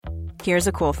Here's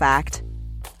a cool fact.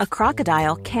 A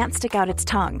crocodile can't stick out its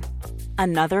tongue.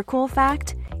 Another cool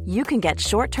fact, you can get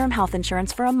short-term health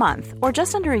insurance for a month or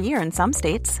just under a year in some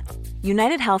states.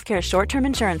 United Healthcare short-term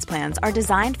insurance plans are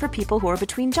designed for people who are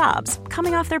between jobs,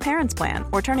 coming off their parents' plan,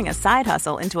 or turning a side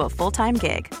hustle into a full-time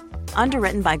gig.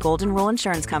 Underwritten by Golden Rule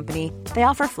Insurance Company, they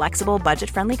offer flexible,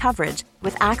 budget-friendly coverage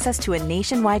with access to a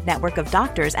nationwide network of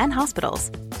doctors and hospitals.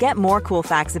 Get more cool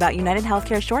facts about United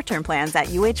Healthcare short-term plans at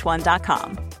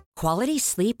uh1.com. Quality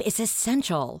sleep is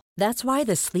essential. That's why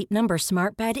the Sleep Number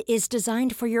Smart Bed is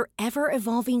designed for your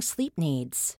ever-evolving sleep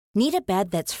needs. Need a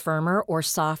bed that's firmer or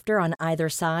softer on either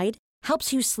side?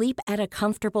 Helps you sleep at a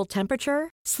comfortable temperature?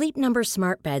 Sleep Number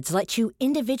Smart Beds let you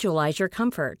individualize your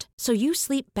comfort so you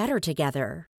sleep better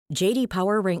together. J.D.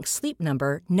 Power ranks Sleep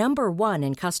Number number 1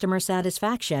 in customer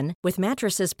satisfaction with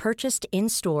mattresses purchased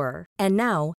in-store. And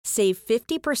now, save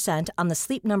 50% on the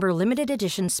Sleep Number Limited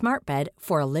Edition Smart Bed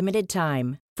for a limited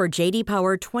time. For J.D.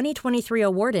 Power 2023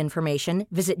 award information,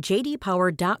 visit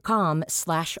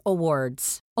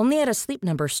jdpower.com/awards. Only at a Sleep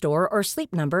Number store or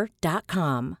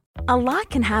sleepnumber.com. A lot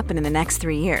can happen in the next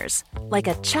 3 years. Like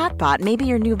a chatbot may be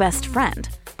your new best friend.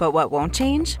 But what won't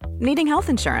change? Needing health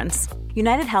insurance.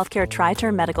 United Healthcare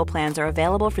Tri-Term Medical Plans are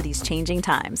available for these changing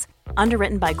times.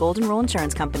 Underwritten by Golden Rule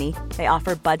Insurance Company, they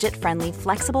offer budget-friendly,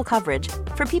 flexible coverage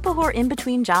for people who are in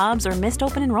between jobs or missed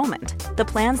open enrollment. The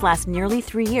plans last nearly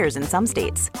 3 years in some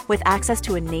states, with access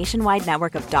to a nationwide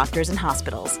network of doctors and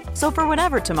hospitals. So for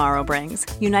whatever tomorrow brings,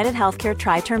 United Healthcare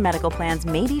Tri-Term Medical Plans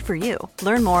may be for you.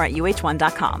 Learn more at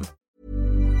uh1.com.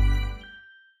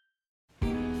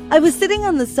 I was sitting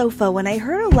on the sofa when I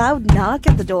heard a loud knock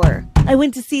at the door. I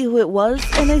went to see who it was,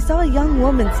 and I saw a young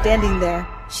woman standing there.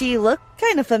 She looked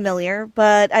kind of familiar,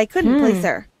 but I couldn't place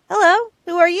her. Hello,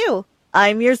 who are you?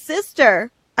 I'm your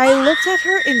sister. I looked at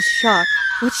her in shock.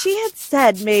 What she had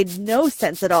said made no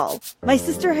sense at all. My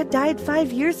sister had died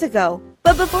 5 years ago.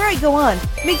 But before I go on,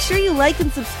 make sure you like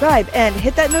and subscribe and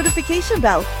hit that notification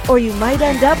bell, or you might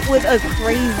end up with a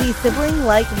crazy sibling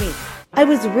like me. I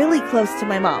was really close to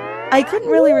my mom. I couldn't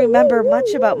really remember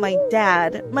much about my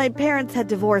dad. My parents had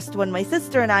divorced when my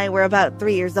sister and I were about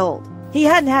 3 years old. He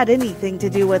hadn't had anything to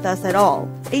do with us at all.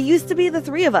 It used to be the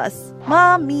three of us,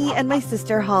 Mom, me, and my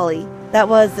sister Holly. That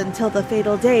was until the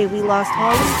fatal day we lost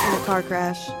Holly in a car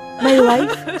crash. My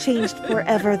life changed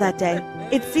forever that day.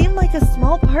 It seemed like a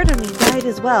small part of me died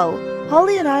as well.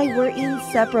 Holly and I were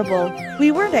inseparable.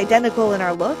 We weren't identical in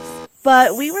our looks,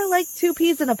 but we were like two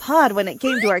peas in a pod when it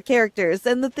came to our characters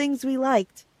and the things we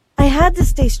liked. I had to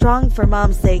stay strong for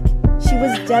Mom's sake. She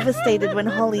was devastated when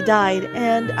Holly died,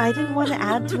 and I didn't want to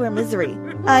add to her misery.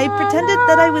 I pretended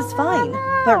that I was fine,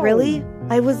 but really,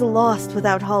 I was lost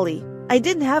without Holly. I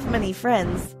didn't have many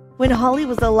friends. When Holly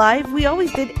was alive, we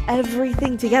always did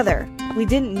everything together. We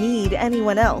didn't need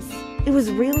anyone else. It was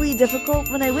really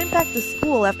difficult when I went back to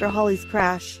school after Holly's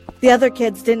crash. The other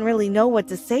kids didn't really know what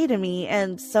to say to me,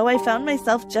 and so I found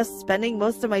myself just spending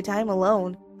most of my time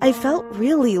alone. I felt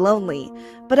really lonely,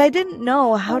 but I didn't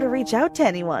know how to reach out to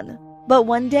anyone. But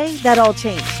one day, that all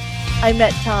changed. I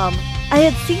met Tom. I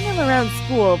had seen him around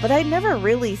school, but I'd never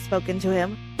really spoken to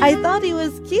him. I thought he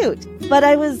was cute, but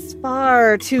I was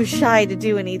far too shy to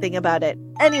do anything about it.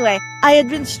 Anyway, I had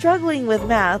been struggling with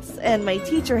maths, and my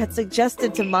teacher had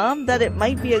suggested to Mom that it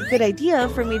might be a good idea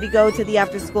for me to go to the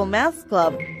after-school maths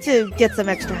club to get some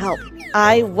extra help.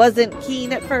 I wasn't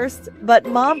keen at first, but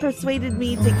Mom persuaded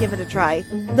me to give it a try.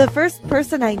 The first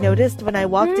person I noticed when I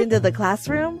walked into the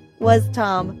classroom was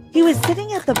Tom. He was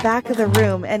sitting at the back of the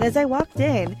room, and as I walked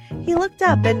in, he looked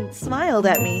up and smiled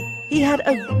at me. He had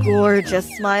a gorgeous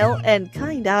smile and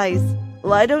kind eyes.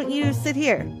 "Why don't you sit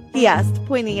here?" he asked,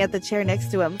 pointing at the chair next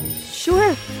to him.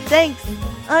 "Sure, thanks.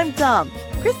 I'm Tom.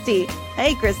 Christy."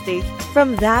 "Hey, Christy."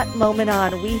 From that moment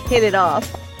on, we hit it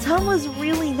off. Tom was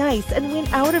really nice and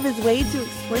went out of his way to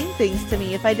explain things to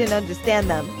me if I didn't understand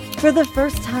them. For the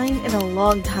first time in a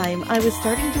long time, I was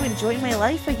starting to enjoy my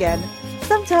life again.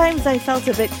 Sometimes I felt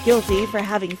a bit guilty for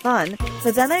having fun,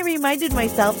 but then I reminded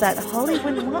myself that Holly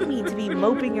wouldn't want me to be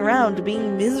moping around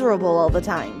being miserable all the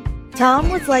time. Tom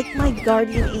was like my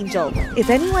guardian angel.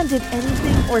 If anyone did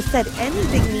anything or said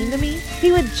anything mean to me,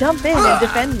 he would jump in and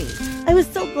defend me. I was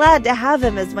so glad to have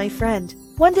him as my friend.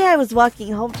 One day I was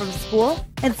walking home from school,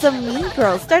 and some mean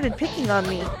girls started picking on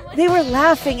me. They were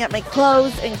laughing at my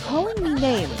clothes and calling me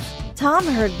names. Tom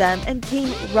heard them and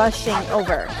came rushing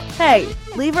over. "Hey,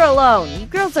 leave her alone. You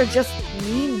girls are just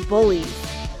mean bullies."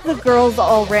 The girls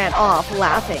all ran off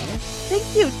laughing.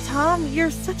 "Thank you, Tom.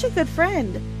 You're such a good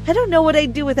friend. I don't know what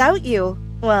I'd do without you."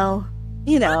 "Well,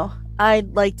 you know,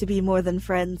 I'd like to be more than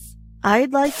friends.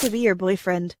 I'd like to be your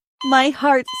boyfriend." My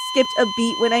heart skipped a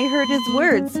beat when I heard his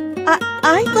words.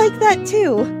 I'd like that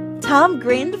too. Tom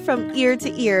grinned from ear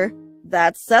to ear.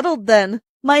 That's settled then.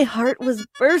 My heart was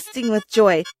bursting with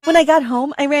joy. When I got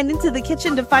home, I ran into the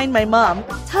kitchen to find my mom.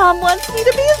 Tom wants me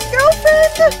to be his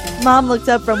girlfriend! Mom looked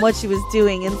up from what she was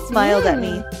doing and smiled at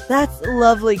me. That's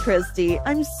lovely, Christy.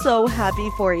 I'm so happy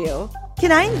for you.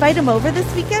 Can I invite him over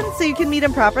this weekend so you can meet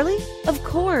him properly? Of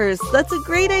course, that's a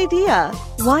great idea.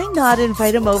 Why not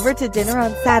invite him over to dinner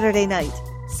on Saturday night?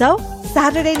 So,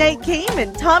 Saturday night came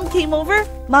and Tom came over.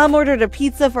 Mom ordered a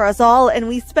pizza for us all and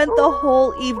we spent the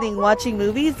whole evening watching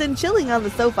movies and chilling on the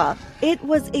sofa. It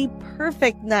was a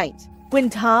perfect night. When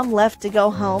Tom left to go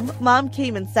home, Mom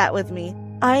came and sat with me.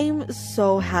 I'm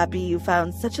so happy you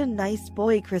found such a nice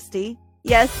boy, Christy.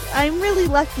 Yes, I'm really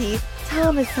lucky.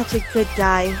 Tom is such a good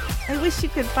guy. I wish you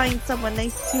could find someone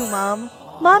nice too, Mom.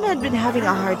 Mom had been having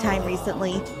a hard time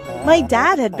recently. My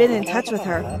dad had been in touch with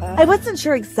her. I wasn't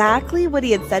sure exactly what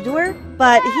he had said to her,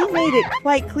 but he made it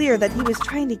quite clear that he was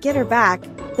trying to get her back.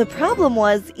 The problem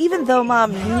was, even though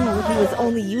Mom knew he was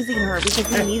only using her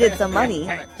because he needed some money,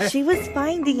 she was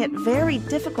finding it very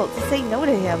difficult to say no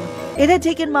to him. It had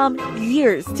taken Mom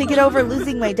years to get over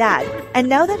losing my dad, and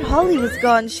now that Holly was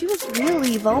gone, she was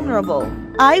really vulnerable.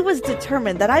 I was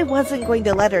determined that I wasn't going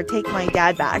to let her take my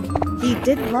dad back. He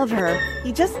did love her.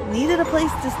 He just needed a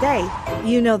place to stay.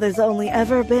 You know there's only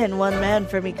ever been one man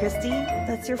for me, Christy.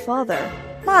 That's your father.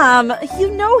 Mom,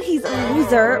 you know he's a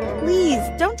loser. Please,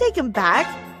 don't take him back.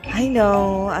 I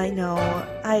know.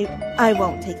 I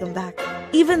won't take him back.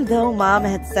 Even though Mom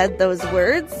had said those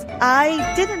words,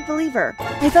 I didn't believe her.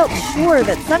 I felt sure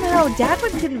that somehow Dad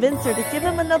would convince her to give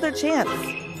him another chance.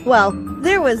 Well,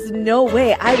 there was no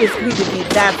way I was going to be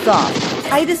that soft.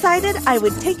 I decided I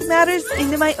would take matters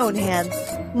into my own hands.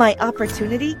 My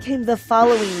opportunity came the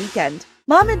following weekend.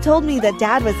 Mom had told me that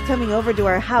Dad was coming over to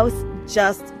our house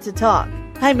just to talk.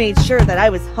 I made sure that I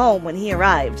was home when he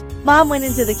arrived. Mom went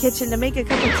into the kitchen to make a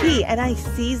cup of tea, and I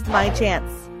seized my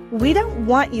chance. We don't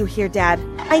want you here, Dad.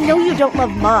 I know you don't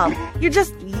love Mom. You're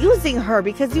just using her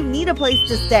because you need a place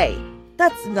to stay.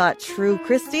 That's not true,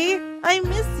 Christy. I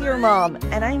miss your mom,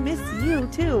 and I miss you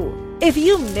too. If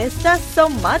you missed us so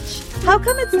much, how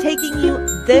come it's taking you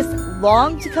this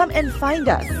long to come and find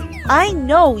us? I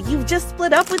know you've just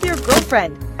split up with your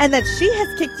girlfriend, and that she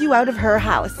has kicked you out of her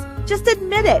house. Just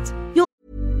admit it.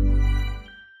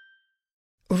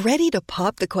 Ready to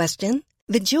pop the question?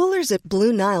 The jewelers at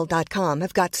BlueNile.com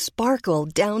have got sparkle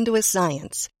down to a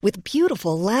science with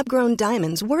beautiful lab-grown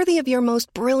diamonds worthy of your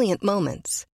most brilliant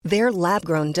moments. Their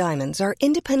lab-grown diamonds are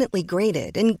independently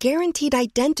graded and guaranteed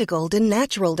identical to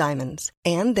natural diamonds,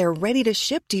 and they're ready to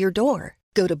ship to your door.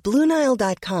 Go to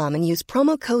BlueNile.com and use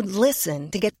promo code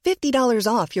LISTEN to get $50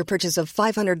 off your purchase of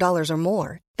 $500 or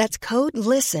more. That's code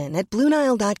LISTEN at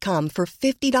BlueNile.com for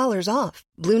 $50 off.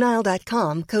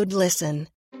 BlueNile.com, code LISTEN.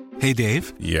 Hey,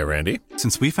 Dave. Yeah, Randy.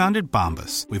 Since we founded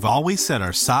Bombas, we've always said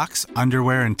our socks,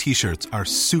 underwear, and T-shirts are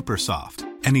super soft.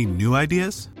 Any new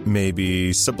ideas?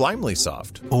 Maybe sublimely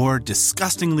soft. Or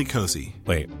disgustingly cozy.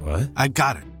 Wait, what? I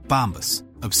got it. Bombas.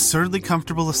 Absurdly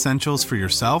comfortable essentials for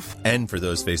yourself and for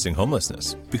those facing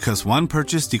homelessness. Because one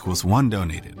purchased equals one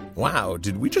donated. Wow,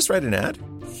 did we just write an ad?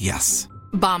 Yes.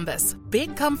 Bombas.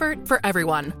 Big comfort for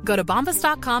everyone. Go to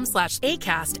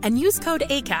bombas.com/ACAST and use code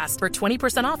ACAST for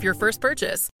 20% off your first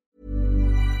purchase.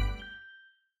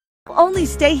 Only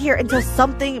stay here until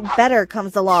something better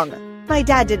comes along. My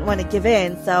dad didn't want to give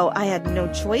in, so I had no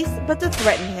choice but to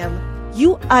threaten him.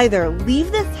 You either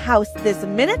leave this house this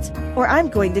minute, or I'm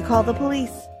going to call the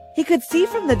police. He could see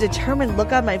from the determined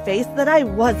look on my face that I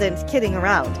wasn't kidding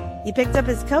around. He picked up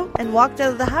his coat and walked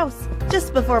out of the house,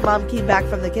 just before Mom came back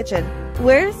from the kitchen.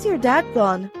 Where's your dad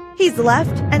gone? He's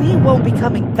left, and he won't be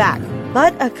coming back.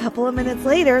 But a couple of minutes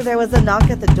later, there was a knock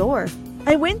at the door.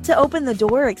 I went to open the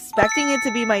door expecting it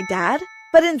to be my dad,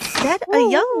 but instead a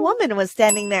young woman was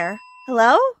standing there.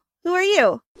 Hello? Who are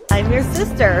you? I'm your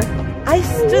sister. I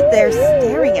stood there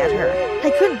staring at her.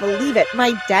 I couldn't believe it.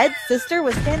 My dead sister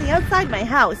was standing outside my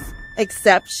house.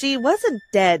 Except she wasn't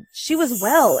dead. She was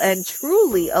well and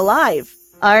truly alive.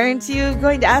 Aren't you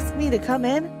going to ask me to come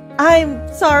in?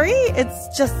 I'm sorry.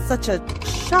 It's just such a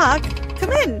shock.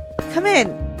 Come in. Come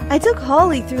in. I took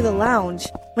Holly through the lounge.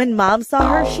 When Mom saw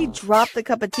her, she dropped the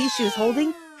cup of tea she was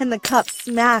holding, and the cup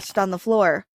smashed on the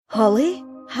floor. Holly?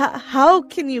 How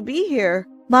can you be here?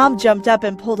 Mom jumped up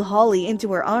and pulled Holly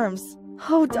into her arms.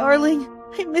 Oh, darling,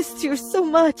 I missed you so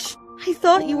much. I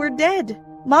thought you were dead.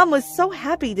 Mom was so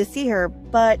happy to see her,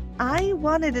 but I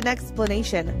wanted an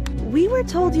explanation. We were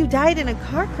told you died in a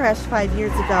car crash 5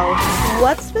 years ago.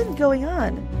 What's been going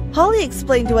on? Holly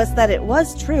explained to us that it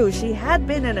was true she had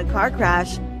been in a car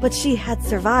crash, but she had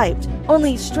survived.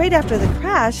 Only straight after the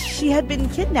crash, she had been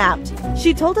kidnapped.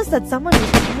 She told us that someone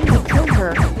was trying to kill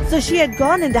her, so she had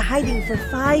gone into hiding for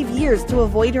 5 years to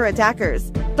avoid her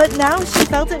attackers. But now she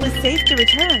felt it was safe to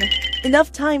return.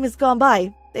 Enough time has gone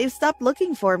by. They've stopped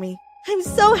looking for me. I'm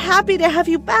so happy to have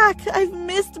you back. I've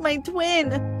missed my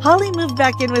twin. Holly moved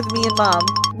back in with me and Mom.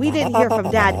 We didn't hear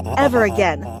from Dad ever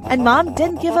again, and Mom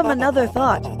didn't give him another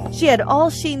thought. She had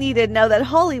all she needed now that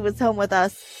Holly was home with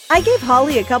us. I gave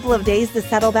Holly a couple of days to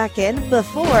settle back in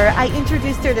before I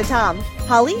introduced her to Tom.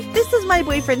 Holly, this is my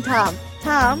boyfriend Tom.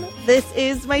 Tom, this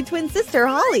is my twin sister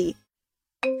Holly.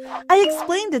 I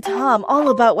explained to Tom all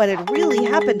about what had really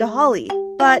happened to Holly,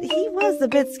 but he was a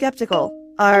bit skeptical.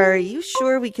 Are you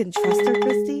sure we can trust her,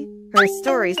 Christy? Her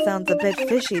story sounds a bit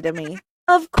fishy to me.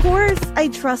 Of course I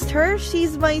trust her.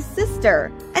 She's my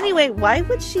sister. Anyway, why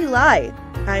would she lie?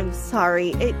 I'm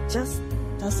sorry, it just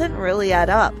doesn't really add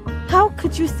up. How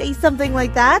could you say something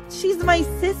like that? She's my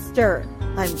sister.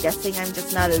 I'm guessing I'm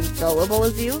just not as gullible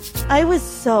as you. I was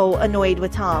so annoyed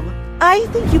with Tom. I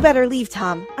think you better leave,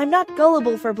 Tom. I'm not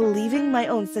gullible for believing my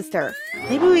own sister.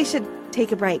 Maybe we should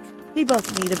take a break. We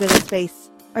both need a bit of space.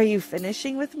 Are you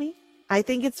finishing with me? I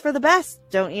think it's for the best,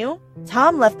 don't you?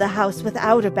 Tom left the house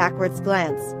without a backwards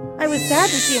glance. I was sad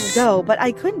to see him go, but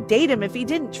I couldn't date him if he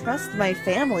didn't trust my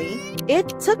family. It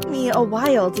took me a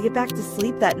while to get back to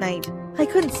sleep that night. I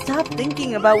couldn't stop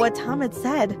thinking about what Tom had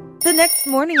said. The next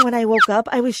morning when I woke up,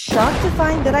 I was shocked to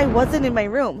find that I wasn't in my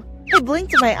room. I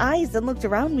blinked my eyes and looked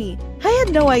around me. I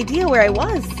had no idea where I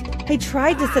was. I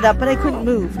tried to sit up, but I couldn't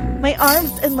move. My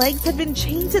arms and legs had been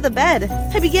chained to the bed.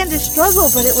 I began to struggle,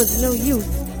 but it was no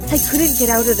use. I couldn't get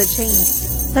out of the chains.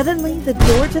 Suddenly, the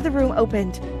door to the room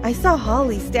opened. I saw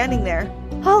Holly standing there.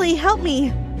 Holly, help me!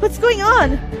 What's going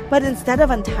on? But instead of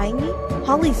untying me,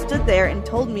 Holly stood there and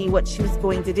told me what she was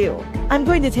going to do. I'm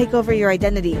going to take over your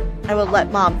identity. I will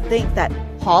let Mom think that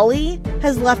Holly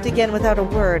has left again without a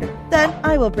word. Then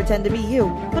I will pretend to be you.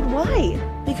 But why?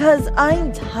 Because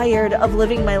I'm tired of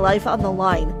living my life on the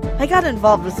line. I got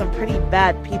involved with some pretty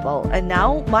bad people, and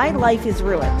now my life is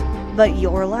ruined. But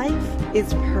your life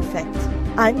is perfect.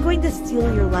 I'm going to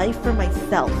steal your life for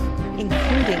myself,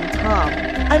 including Tom.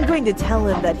 I'm going to tell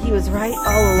him that he was right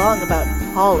all along about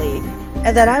Holly,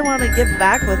 and that I want to get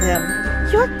back with him.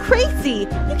 You're crazy!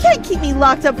 You can't keep me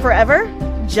locked up forever!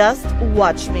 Just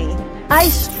watch me. I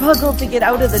struggled to get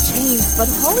out of the chains, but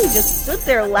Holly just stood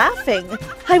there laughing.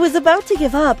 I was about to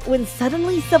give up when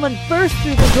suddenly someone burst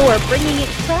through the door, bringing it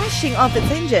crashing off its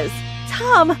hinges.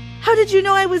 Tom, how did you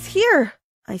know I was here?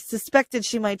 I suspected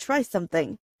she might try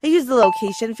something. I used the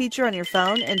location feature on your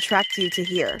phone and tracked you to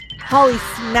here. Holly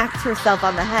smacked herself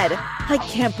on the head. I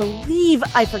can't believe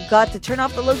I forgot to turn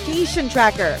off the location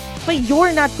tracker. But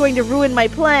you're not going to ruin my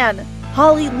plan.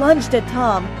 Holly lunged at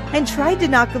Tom and tried to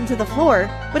knock him to the floor,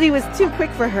 but he was too quick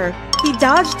for her. He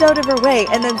dodged out of her way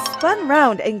and then spun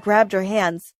round and grabbed her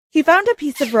hands. He found a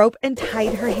piece of rope and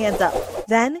tied her hands up.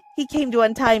 Then he came to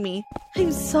untie me.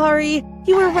 I'm sorry.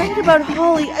 You were right about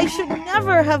Holly. I should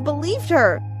never have believed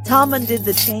her. Tom undid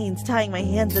the chains, tying my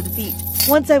hands and feet.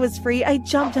 Once I was free, I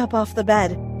jumped up off the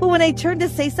bed. But when I turned to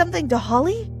say something to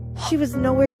Holly, she was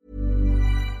nowhere.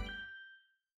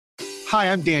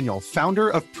 Hi, I'm Daniel, founder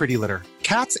of Pretty Litter.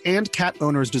 Cats and cat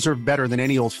owners deserve better than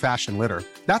any old-fashioned litter.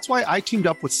 That's why I teamed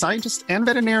up with scientists and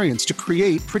veterinarians to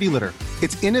create Pretty Litter.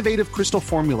 Its innovative crystal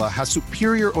formula has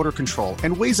superior odor control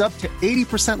and weighs up to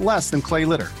 80% less than clay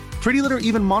litter. Pretty Litter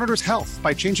even monitors health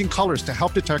by changing colors to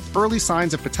help detect early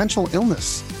signs of potential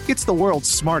illness. It's the world's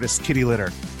smartest kitty litter.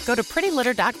 Go to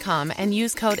prettylitter.com and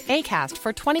use code ACAST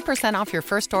for 20% off your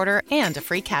first order and a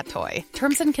free cat toy.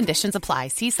 Terms and conditions apply.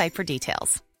 See site for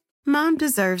details. Mom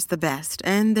deserves the best,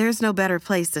 and there's no better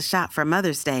place to shop for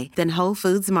Mother's Day than Whole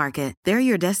Foods Market. They're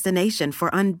your destination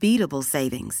for unbeatable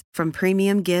savings, from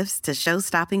premium gifts to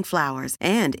show-stopping flowers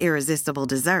and irresistible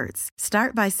desserts.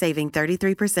 Start by saving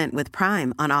 33% with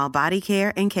Prime on all body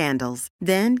care and candles.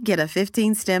 Then get a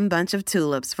 15-stem bunch of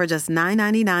tulips for just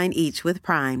 $9.99 each with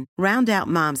Prime. Round out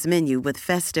Mom's menu with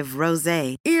festive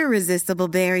rosé, irresistible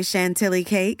berry chantilly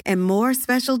cake, and more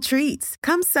special treats.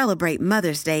 Come celebrate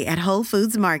Mother's Day at Whole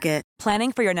Foods Market.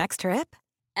 Planning for your next trip?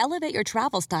 Elevate your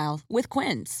travel style with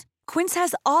Quince. Quince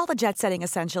has all the jet-setting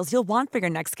essentials you'll want for your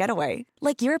next getaway,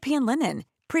 like European linen,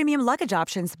 premium luggage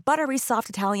options, buttery soft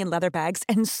Italian leather bags,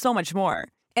 and so much more.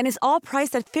 And is all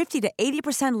priced at 50 to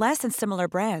 80% less than similar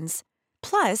brands.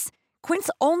 Plus, Quince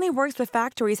only works with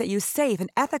factories that use safe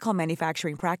and ethical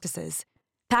manufacturing practices.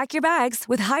 Pack your bags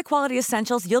with high-quality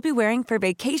essentials you'll be wearing for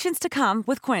vacations to come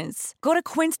with Quince. Go to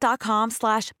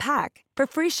quince.com/pack for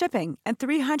free shipping and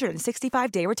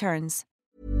 365-day returns.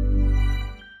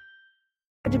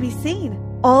 To be seen.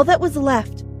 All that was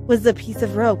left was the piece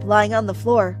of rope lying on the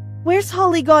floor. Where's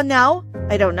Holly gone now?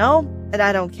 I don't know, and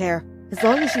I don't care. As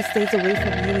long as she stays away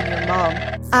from you and your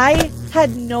mom. I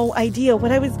had no idea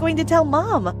what I was going to tell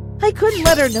Mom. I couldn't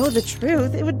let her know the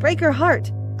truth. It would break her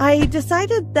heart. I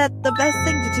decided that the best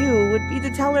thing to do would be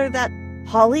to tell her that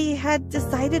Holly had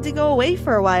decided to go away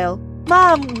for a while.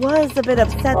 Mom was a bit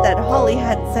upset that Holly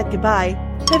hadn't said goodbye.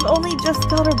 I've only just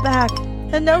got her back,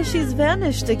 and now she's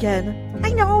vanished again.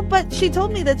 I know, but she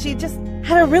told me that she just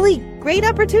had a really great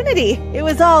opportunity. It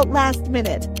was all last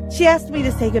minute. She asked me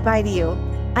to say goodbye to you.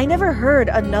 I never heard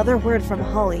another word from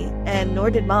Holly, and nor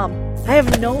did Mom. I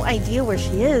have no idea where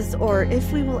she is or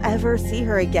if we will ever see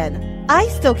her again. I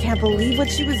still can't believe what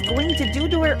she was going to do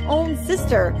to her own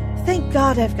sister. Thank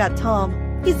God I've got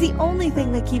Tom. He's the only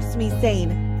thing that keeps me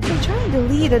sane. I'm trying to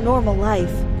lead a normal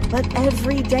life, but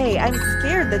every day I'm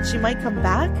scared that she might come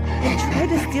back and try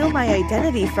to steal my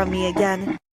identity from me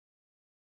again.